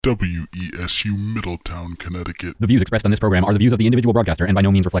WESU Middletown, Connecticut. The views expressed on this program are the views of the individual broadcaster and by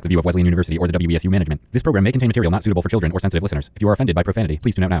no means reflect the view of Wesleyan University or the WESU management. This program may contain material not suitable for children or sensitive listeners. If you are offended by profanity,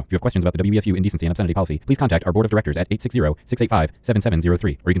 please tune out now. If you have questions about the WESU indecency and obscenity policy, please contact our board of directors at 860-685-7703,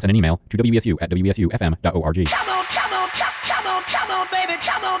 or you can send an email to wsu@wsufm.org. Come on, baby,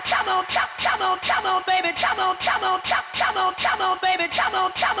 come on, baby,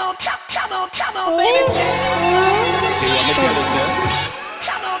 See what me tell you, sir?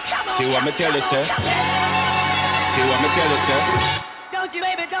 See what me tell you, sir? See what me tell you, sir?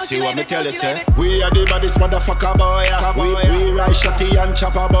 See what me tell you, sir? We are the baddest motherfucker, boy. We ride shotty and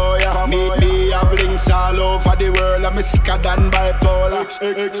chopper, boy. Me have links all over the world. I'm sicker than bipolar.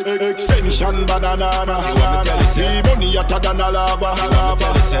 Extension banana. See what me tell you, sir? See money hotter than a lava. See what me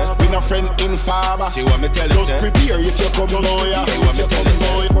tell you, sir? We no friend in farmer. See what me tell you, sir? Just prepare if you come, boy. See what me tell you,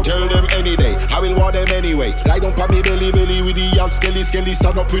 sir? Tell them any day, I will want them anyway. Lie down pa me belly with the ass skelly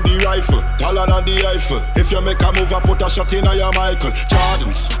stand up with the rifle. Taller than the Eiffel. If you make a move, I put a shot in your Michael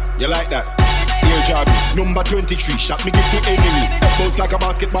Jordans. You like that? Air Jordans. Number 23, shot me give to enemy. Bounce like a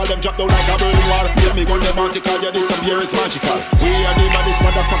basketball, them drop down like a burning wall. Yeah, me gun them article, yeah, disappear is magical. We are the baddest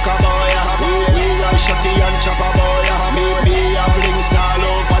motherfucker, boy. We ride shotty and chopper, boy. Me have links all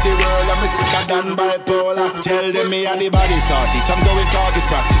over the world. I'm sicker than bipolar. Tell them me are the baddest artist. I'm going target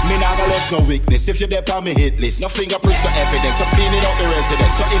practice. Me not gonna left no weakness. If you dip on me hit list, no fingerprints for evidence. I'm cleaning out the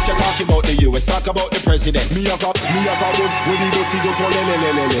residence. So if you're talking about the US, talk about the president. Me have a gun when he goes, so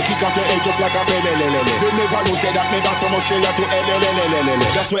lelelelele. Kick off your head just like a belelelele. They never know say that me back from Australia to LLLLL.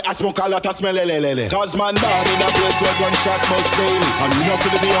 That's why I smoke a lot of smell lelelele. Cause man bad in a place where gunshot must daily. And you know see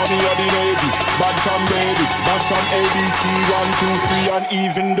the army or the navy. Bad from baby, bad from ABC, 1, 2, 3 and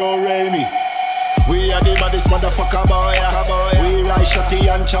even though Remy. We are the baddest motherfucker, boy. We ride shotty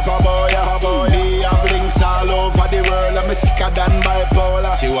and chopper, boy. Me have links all over the world. I'm sicker than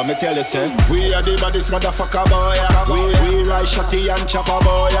bipolar. See what me tell you, sir? We are the baddest motherfucker, boy. We ride shotty and chopper,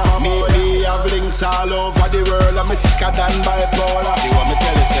 boy. Me have links all over the world. I'm sicker than bipolar. See what me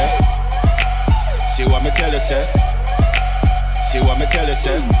tell you, sir? See what me tell you, sir? See what me tell you,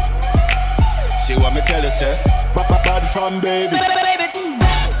 sir? See what me tell you, sir? Bad from baby.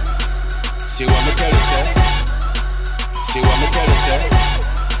 See what me tell you, sir? See what me tell you, sir?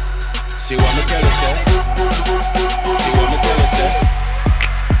 See what me tell you, sir? See what me tell you, sir?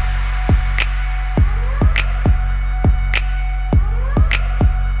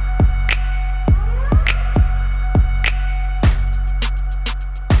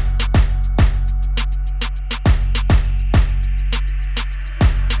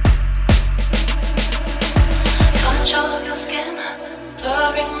 Touch of your skin,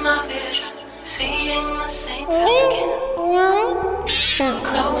 blurring my vision. Seeing the same thing again.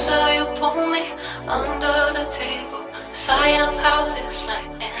 Closer you pull me under the table. Sign of how this might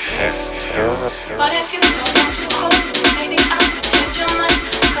end. But if you don't want to hold me, maybe I could change your mind.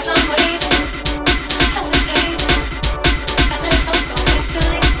 Cause I'm waiting, hesitating. And there's no ways to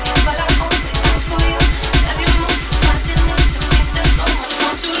leave me. But I only ask for you. As you move from my next to me, there's so much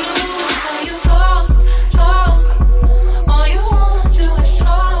more to lose. When you talk, all you wanna do is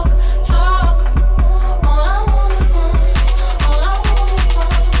talk.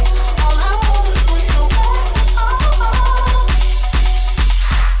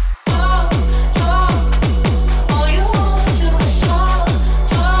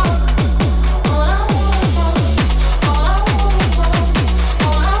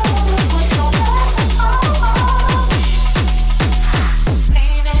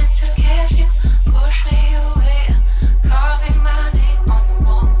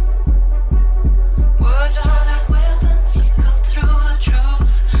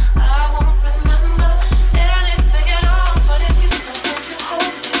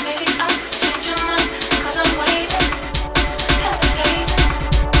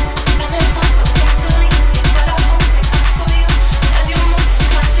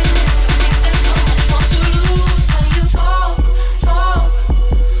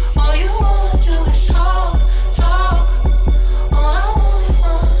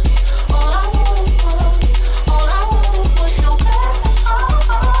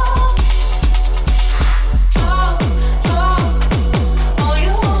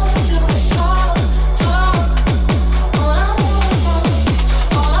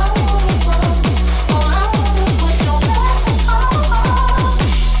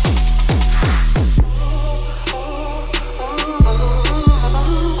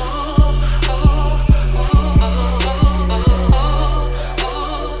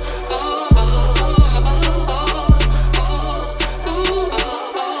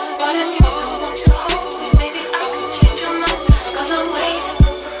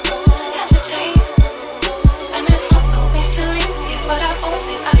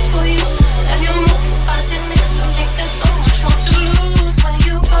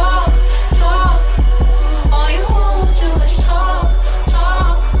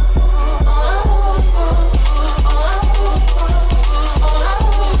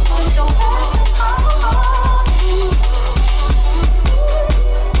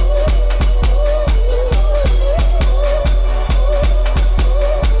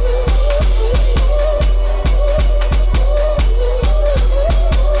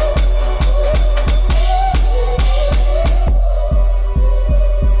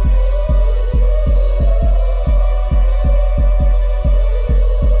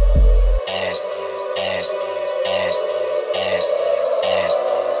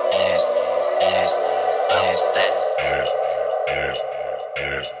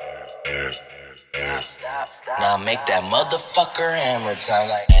 motherfucker hammer time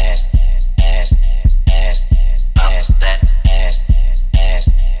like ass, ass, ass, ass, that ass, ass,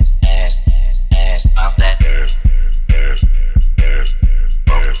 ass, ass, bounce that ass, ass, ass,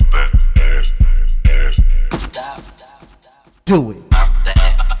 bounce that ass, ass. Stop. Do it. Bounce that,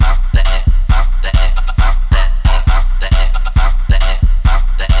 bounce that, bounce that, bounce that, bounce that, bounce that, bounce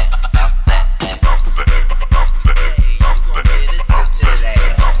that, bounce that, bounce that.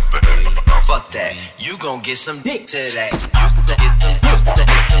 Fuck that. You gon' get some dick to that. Used to hit them, used to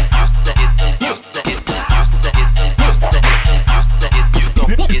hit them, used to hit them, used to hit them, used to hit them, used to hit them, used to hit. You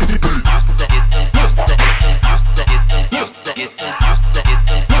gon' get them, used to hit them, used to hit them, used to hit them, used to hit them, used to hit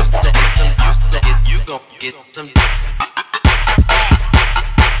them, used to hit them, used to hit. You gon' get some.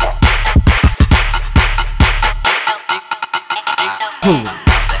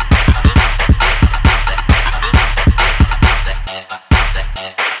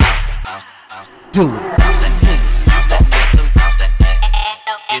 Do it.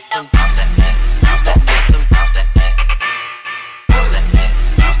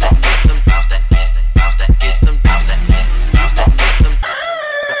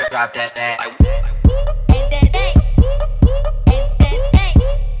 Drop that that.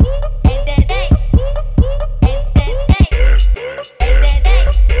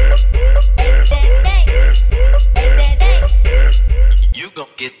 You gon'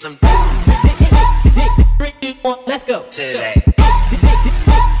 get some. Let's go today.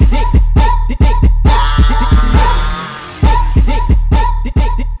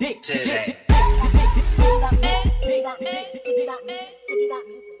 Today.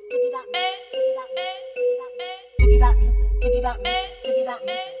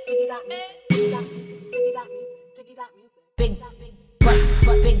 Big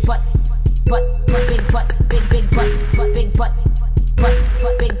butt, big butt, big butt, big butt, big butt, big butt, big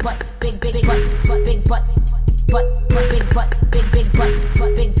butt, big butt, big butt, big butt, big butt, big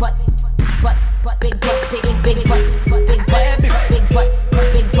butt, big butt, big is big butt, big butt, big butt,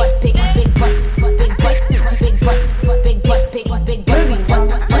 big butt, big is big butt, big butt, big butt, big butt, big is big butt, big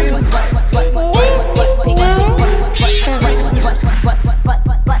butt,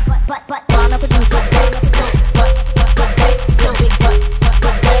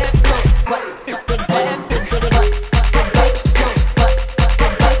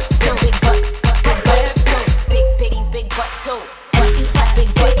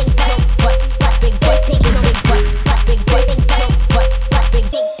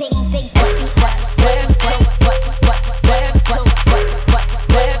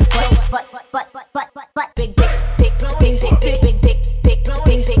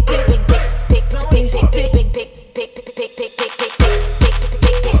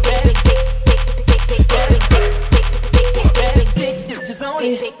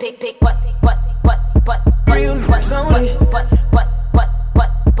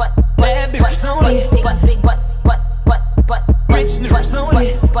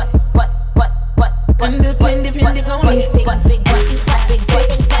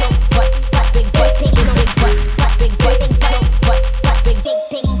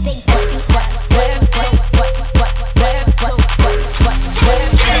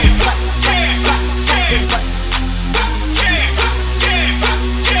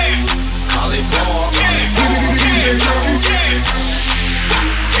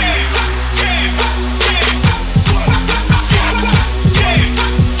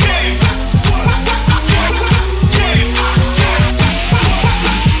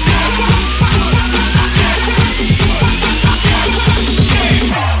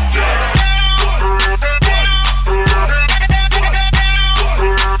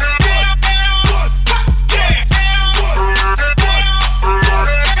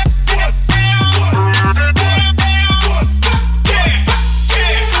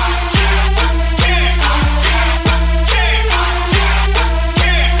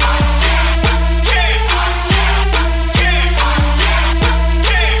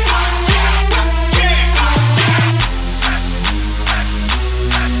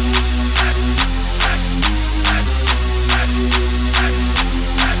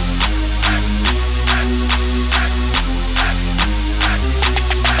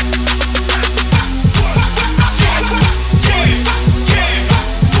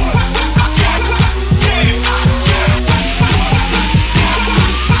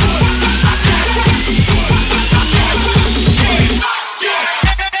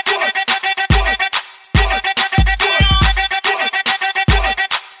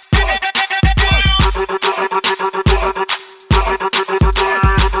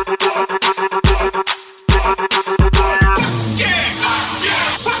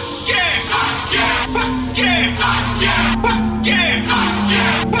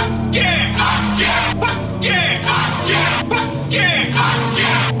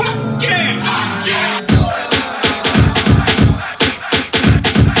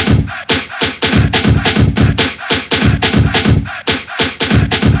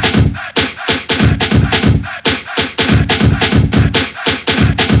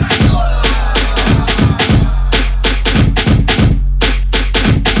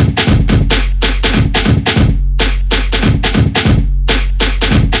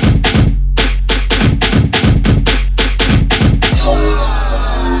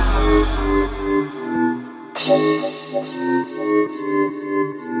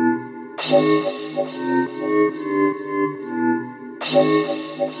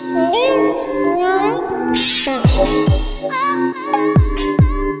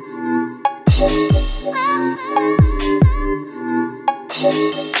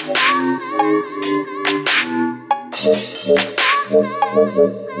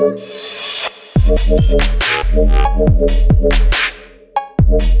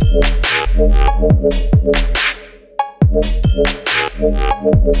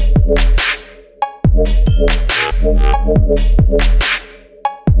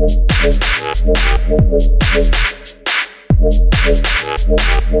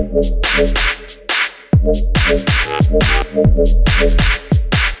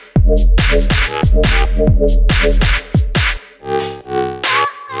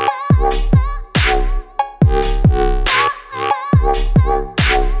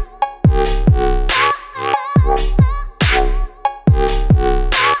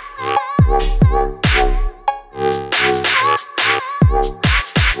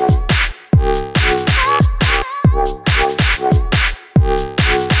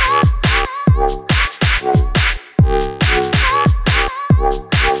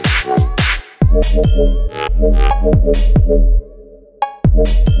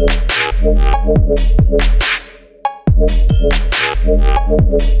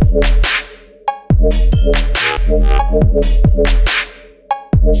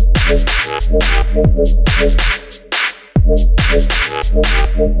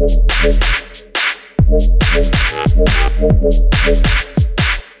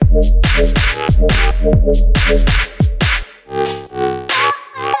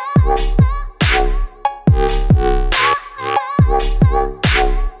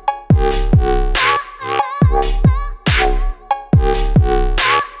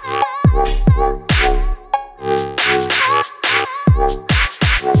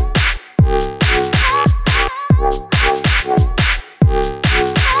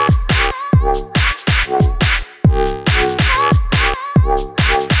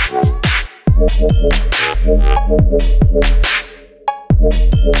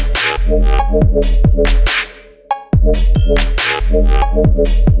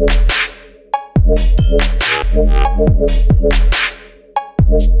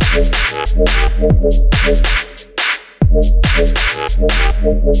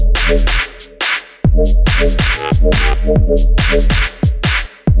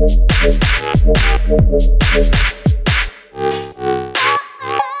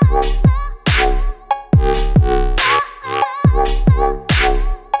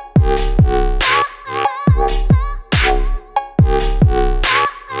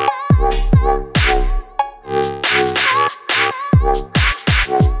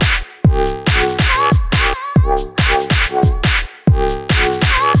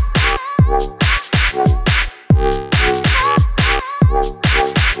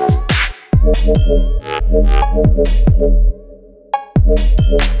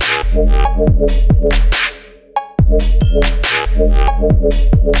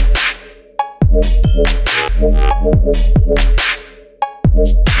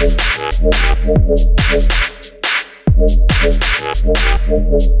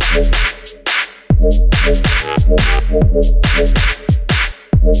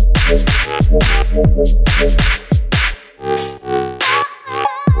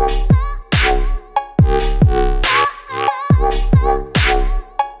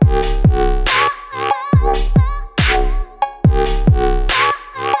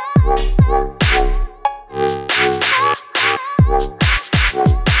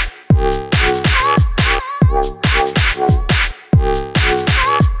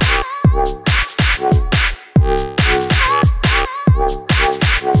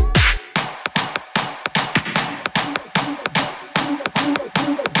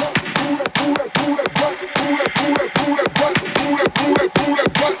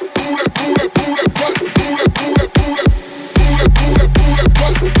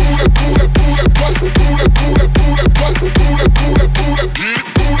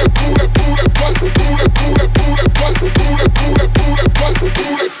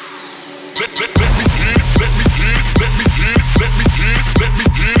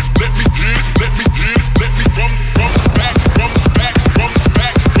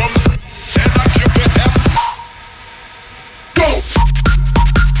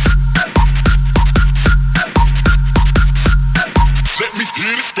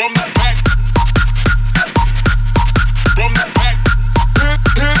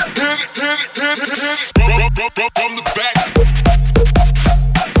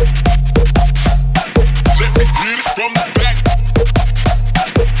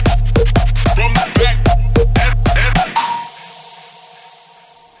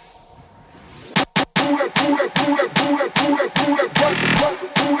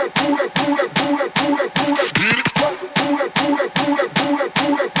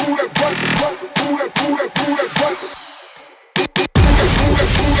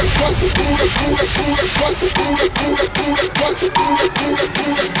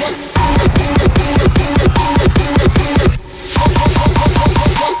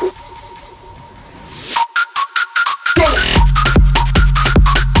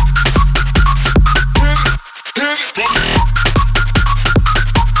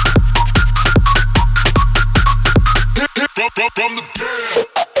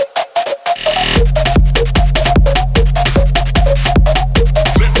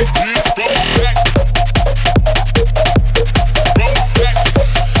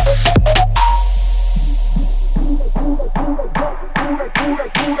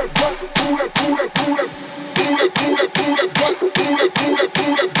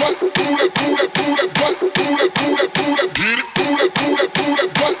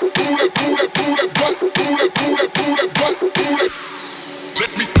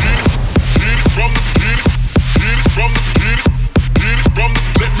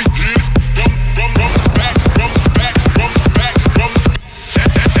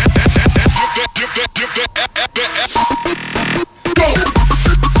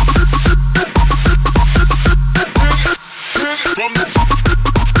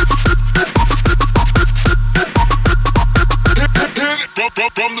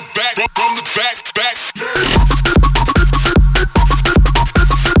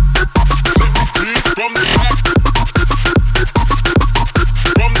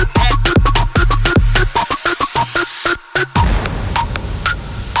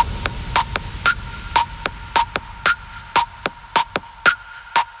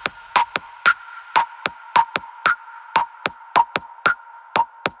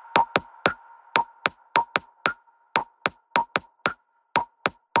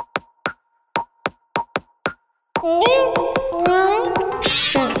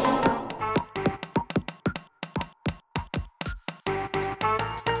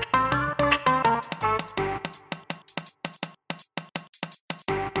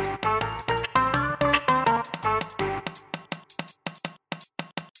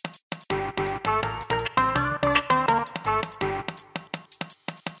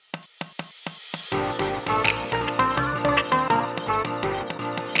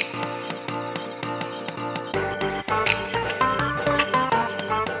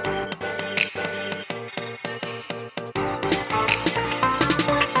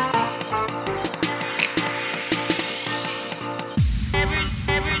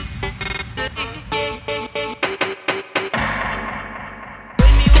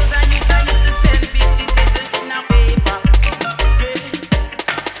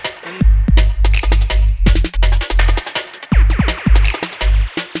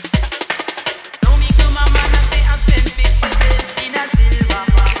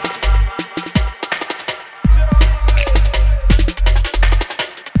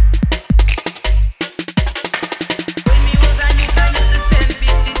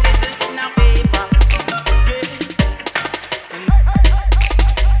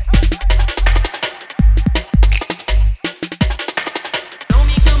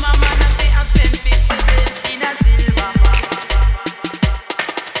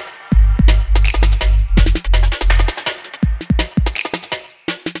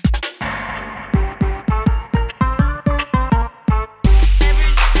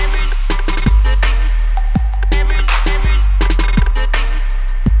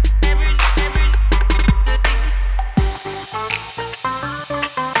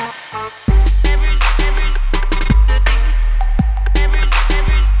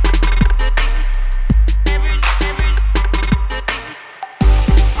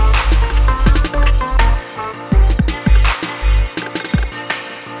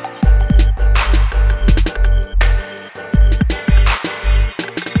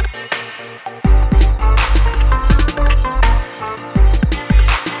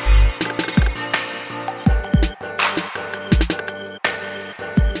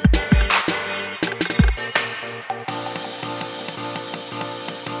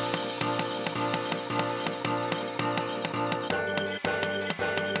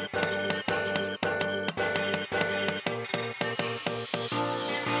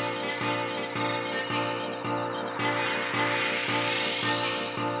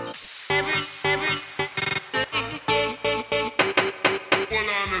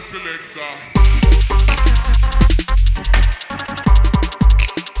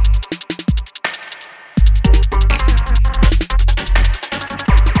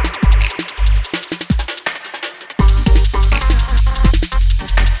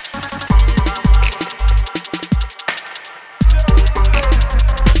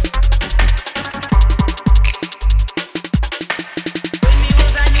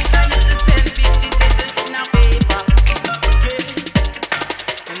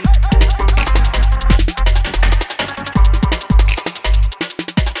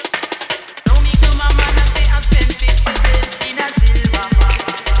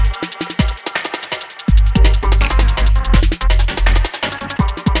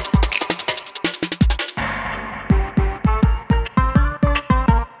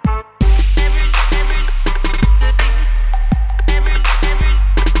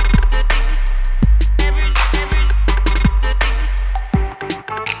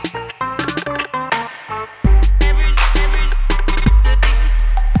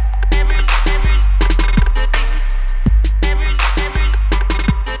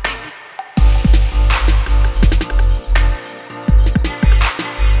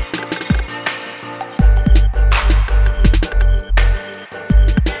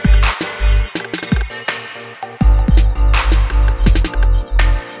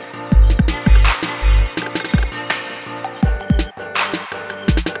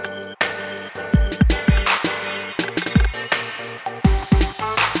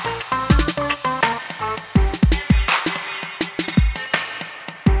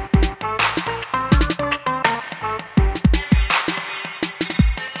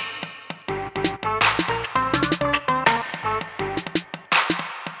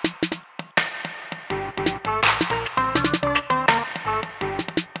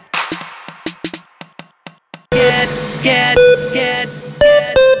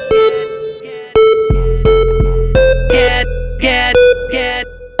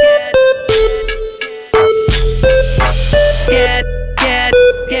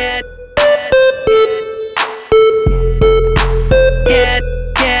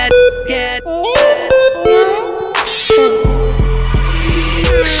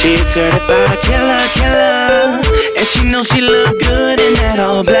 She's certified killer, and she knows she look good in that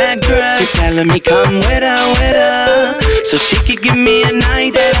all black dress. She telling me come with her, so she could give me a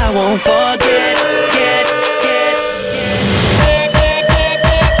night that I won't forget.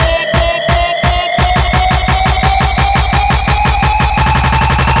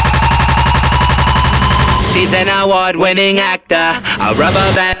 She's an award-winning actor, a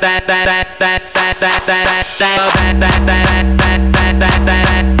rubber band,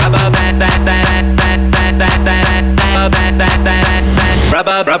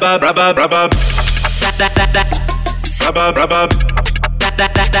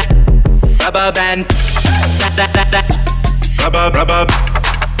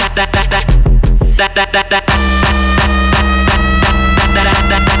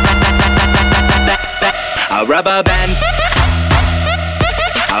 a rubber band,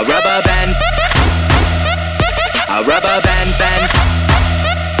 a rubber band, a rubber band, band.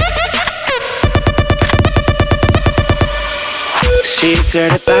 She's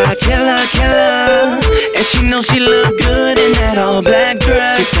certified killer, and she knows she look good in that all black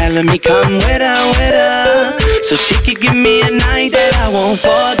dress. She telling me come with her, so she could give me a night that I won't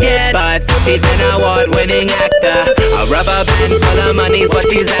forget. But she's an award-winning actor, a rubber band full of money's what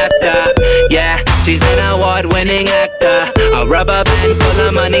she's after. Yeah, she's an award-winning actor, a rubber band full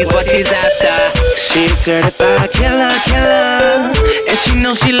of money's what she's after. She's certified killer, and she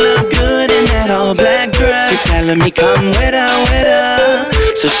knows she look good in that all black dress. She telling me come with her,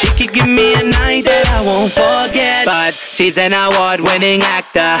 so she could give me a night that I won't forget. But she's an award-winning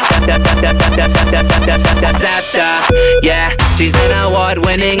actor. Yeah, she's an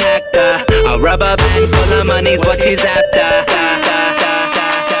award-winning actor, a rubber band full of money's what she's after.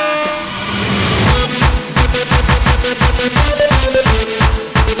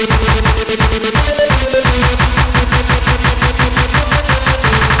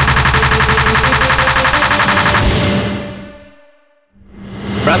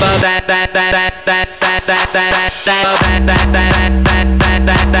 Rubber band, band, band, band, band, band, band, band, band, band, band,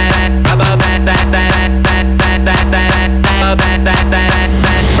 band, band, rubber band, band, band, band, band, band, band, band, band,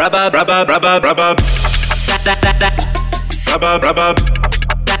 band, rubber, rubber, rubber, rubber, rubber, rubber,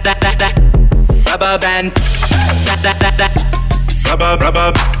 rubber band, rubber,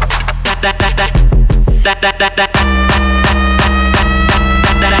 rubber,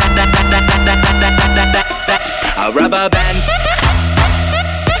 a rubber band.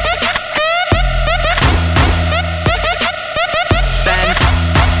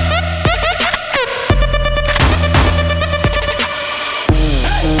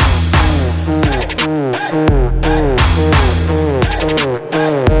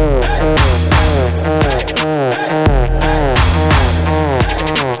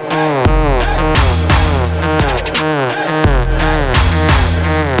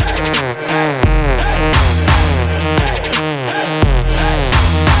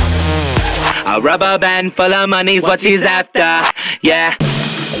 A rubber band full of money's what she's after. Yeah,